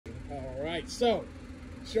right. So,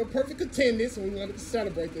 it's your perfect attendance, and we wanted to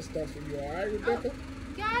celebrate this stuff for you. All right, Rebecca?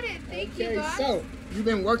 Oh, got it. Thank you, boss. So, you've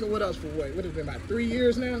been working with us for what? What has it been, about 3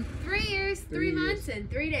 years now? 3 years, 3 months, and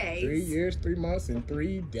 3 days. 3 years, 3 months, and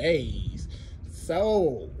 3 days.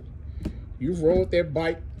 So, you've rode that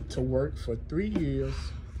bike to work for 3 years,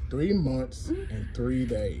 3 months, and 3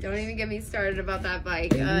 days. Don't even get me started about that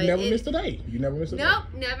bike. And you never missed a day. You never missed a day. Nope,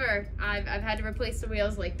 never. I've had to replace the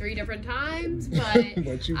wheels like 3 different times, but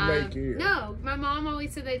but you make it. No, my mom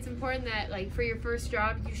always said that it's important that like for your first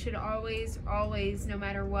job, you should always, no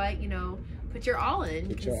matter what, you know, put your all in.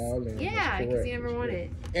 Put your all in. Yeah, because you never want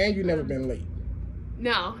it. And you never been late.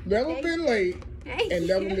 No. Never been late. Thank and you.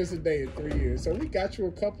 never missed a day in 3 years. So we got you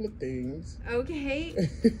a couple of things. Okay.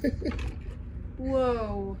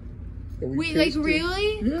 Whoa. Wait, like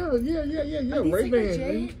really? Yeah. Are these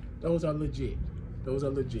Ray-Ban. Those are legit.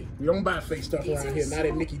 We don't buy fake stuff around here, not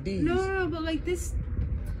at Mickey D's. No, but like this,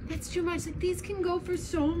 that's too much. Like these can go for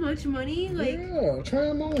so much money. Like yeah, try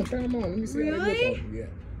them on. Let me see how they look on you. Yeah.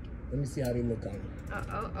 Let me see how they look on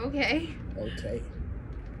you. Okay. Okay.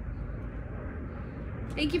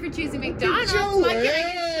 Thank you for choosing McDonald's. What can I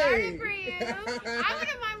get started for you? I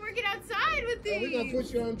wouldn't mind working outside with these. We're gonna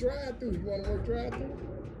put you on drive-through. You want to work drive-through?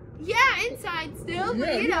 Yeah, inside still,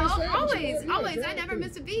 but you know, always. I never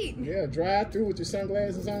miss a beat. Yeah, drive-through with your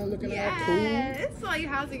sunglasses on, looking all cool. It's like,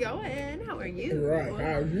 how's it going? How are you? Right,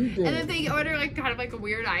 how are you doing? And if they order like kind of like a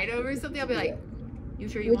weird item or something, I'll be like, you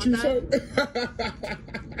sure you what want that?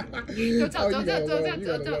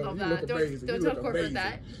 Don't tell corporate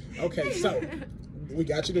that. Okay, so we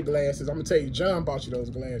got you the glasses. I'm gonna tell you, John bought you those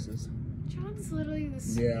glasses. John's literally the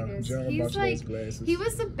sweetest. Yeah, John bought you those glasses. He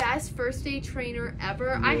was the best first day trainer ever.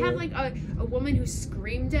 Yeah. I had like a woman who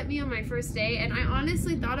screamed at me on my first day, and I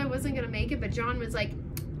honestly thought I wasn't gonna make it, but John was like,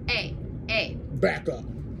 hey, back up.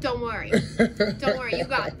 Don't worry, you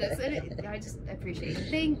got this. And I just appreciate it.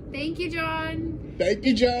 Thank you, John. Thank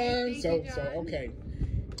you, John. Thank you, John. So okay.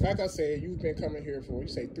 Like I said, you've been coming here for, you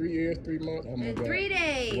say 3 years, 3 months? Oh my God. 3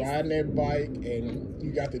 days. Riding that bike, and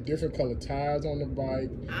you got the different color tires on the bike.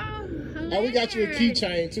 Oh, we got you a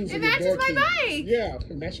keychain too for your door key. It matches my bike. Yeah,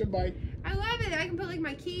 match your bike. I love it. I can put like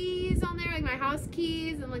my keys on there, like my house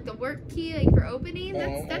keys and like the work key, like for opening.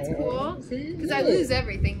 That's cool. Because I lose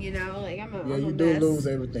everything, you know. Like I'm a you do lose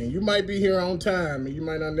everything. You might be here on time, and you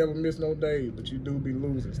might not never miss no days, but you do be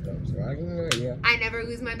losing stuff. So I never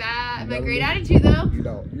lose my great attitude though. You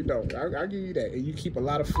don't. I'll give you that. And you keep a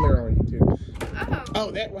lot of flair on you too.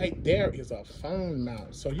 Oh, that right there is a phone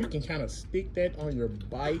mount, so you can kind of stick that on your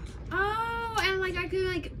bike. Oh, and like I could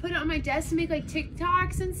like put it on my desk to make like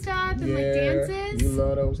TikToks and stuff and like dances. You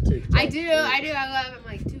love those TikToks. I do. I love them.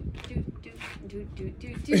 Like do.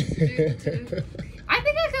 I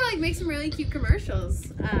think I could like make some really cute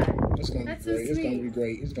commercials. It's gonna be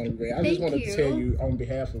great. I just want to tell you on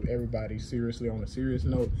behalf of everybody, seriously, on a serious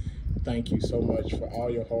note, thank you so much for all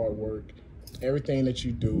your hard work. Everything that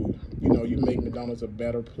you do, you know, you make McDonald's a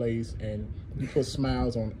better place, and you put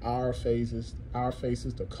smiles on our faces,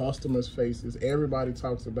 the customers' faces. Everybody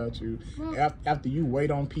talks about you. Well, after you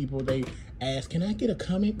wait on people, they ask, can I get a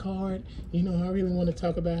comment card? You know, I really want to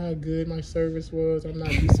talk about how good my service was. I'm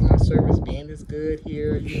not used to my service being this good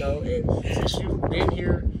here, you know. And since you've been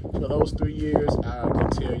here for those 3 years, I can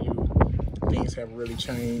tell you things have really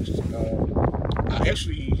changed. I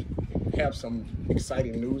actually have some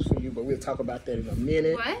exciting news for you, but we'll talk about that in a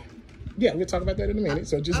minute. What? Yeah, we'll talk about that in a minute.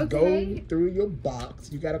 So just go through your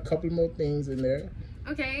box. You got a couple more things in there.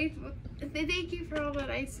 Okay. Well, thank you for all the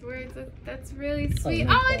nice words. That's really sweet.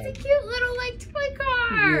 Oh, it's a cute little like toy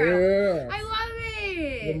car. Yeah. I love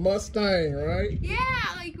it. The Mustang, right? Yeah,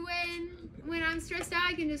 like when I'm stressed out,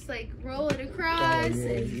 I can just like roll it across.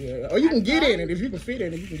 Oh, you can get in it. If you can fit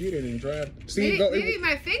in it, you can get in it and drive. See, maybe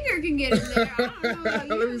my finger can get in there. I don't know about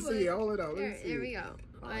you. Let me see. Hold it on. There we go.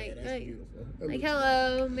 Like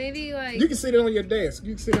hello, maybe like you can sit it on your desk.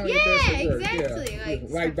 You can sit on your desk at work. Exactly.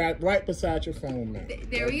 Yeah. Right beside your phone, man.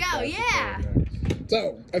 There we go. Yeah.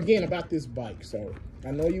 So again, about this bike. So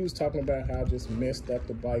I know you was talking about how just messed up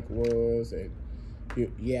the bike was, and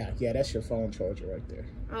yeah, that's your phone charger right there.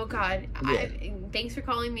 Oh God! Yeah. Thanks for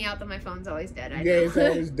calling me out that my phone's always dead. I know. It's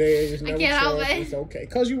always dead. It's never I can't help it. It's okay,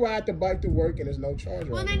 cause you ride the bike to work and there's no charger.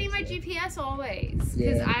 Well, and I need my GPS always,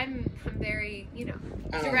 because I'm very, you know,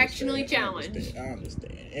 directionally challenged. I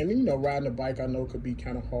understand. And you know, riding a bike I know could be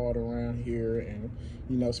kind of hard around here, and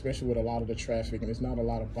you know, especially with a lot of the traffic, and there's not a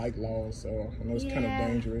lot of bike laws, so I know it's kind of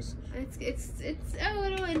dangerous. It's a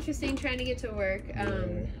little interesting trying to get to work.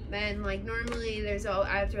 And like normally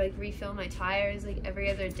I have to like refill my tires like every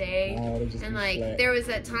other day, and like there was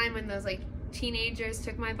that time when those like teenagers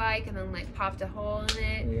took my bike and then like popped a hole in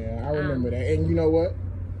it. Yeah, I remember that. And you know what?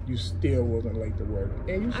 You still wasn't late to work.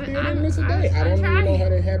 And you still didn't miss a day. I don't even know how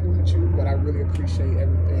that happened with you, but I really appreciate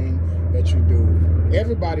everything that you do.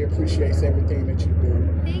 Everybody appreciates everything that you do.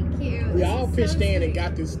 Thank you. We all pitched in and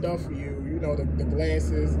got this stuff for you. You know, the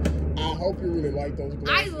glasses. I hope you really like those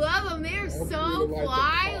glasses. I love them. They're so really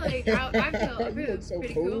fly. Like, I feel you look so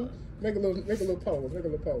pretty cool. Make a little pose. Make a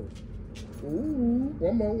little pose. Ooh,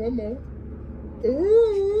 one more.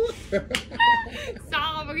 Ooh.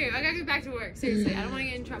 Stop. Okay, I gotta get back to work. Seriously, I don't want to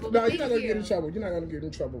get in trouble. No, you're not gonna get in trouble. You're not gonna get in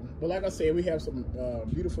trouble. But like I said, we have some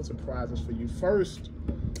beautiful surprises for you. First,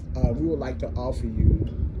 we would like to offer you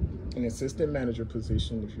an assistant manager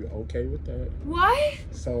position if you're okay with that. What?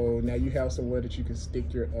 So now you have somewhere that you can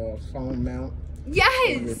stick your phone mount.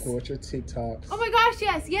 Yes. And record your TikToks. Oh my gosh,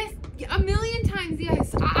 yes, a million times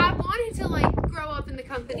yes. I wanted to like grow up in the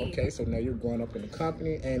company. Okay, so now you're growing up in the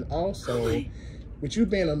company, and also with you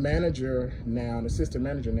being a manager now, an assistant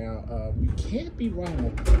manager now, you can't be riding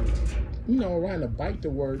a bike to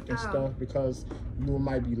work and stuff because you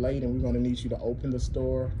might be late, and we're gonna need you to open the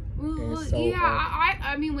store. Well, so, yeah,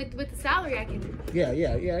 I mean with the salary I can.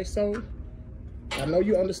 Yeah. So I know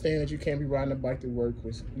you understand that you can't be riding a bike to work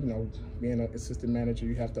with, being an assistant manager.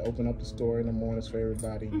 You have to open up the store in the mornings for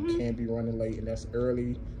everybody. You can't be running late, and that's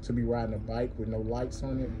early to be riding a bike with no lights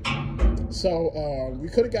on it. So we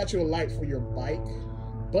could have got you a light for your bike,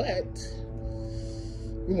 but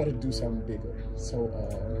we want to do something bigger. So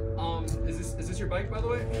is this your bike, by the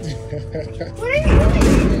way? What are you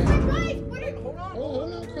doing? My bike. Hold on.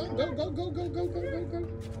 Hold on, come, go.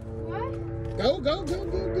 What? Go. What?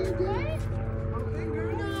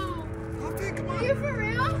 No. Come on. Are you for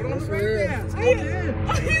real? Put on the For brake real. pads. Are you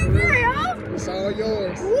for real? It's all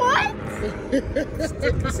yours. What?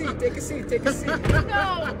 Take a seat.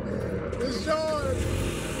 No. It's yours.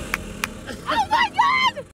 Oh my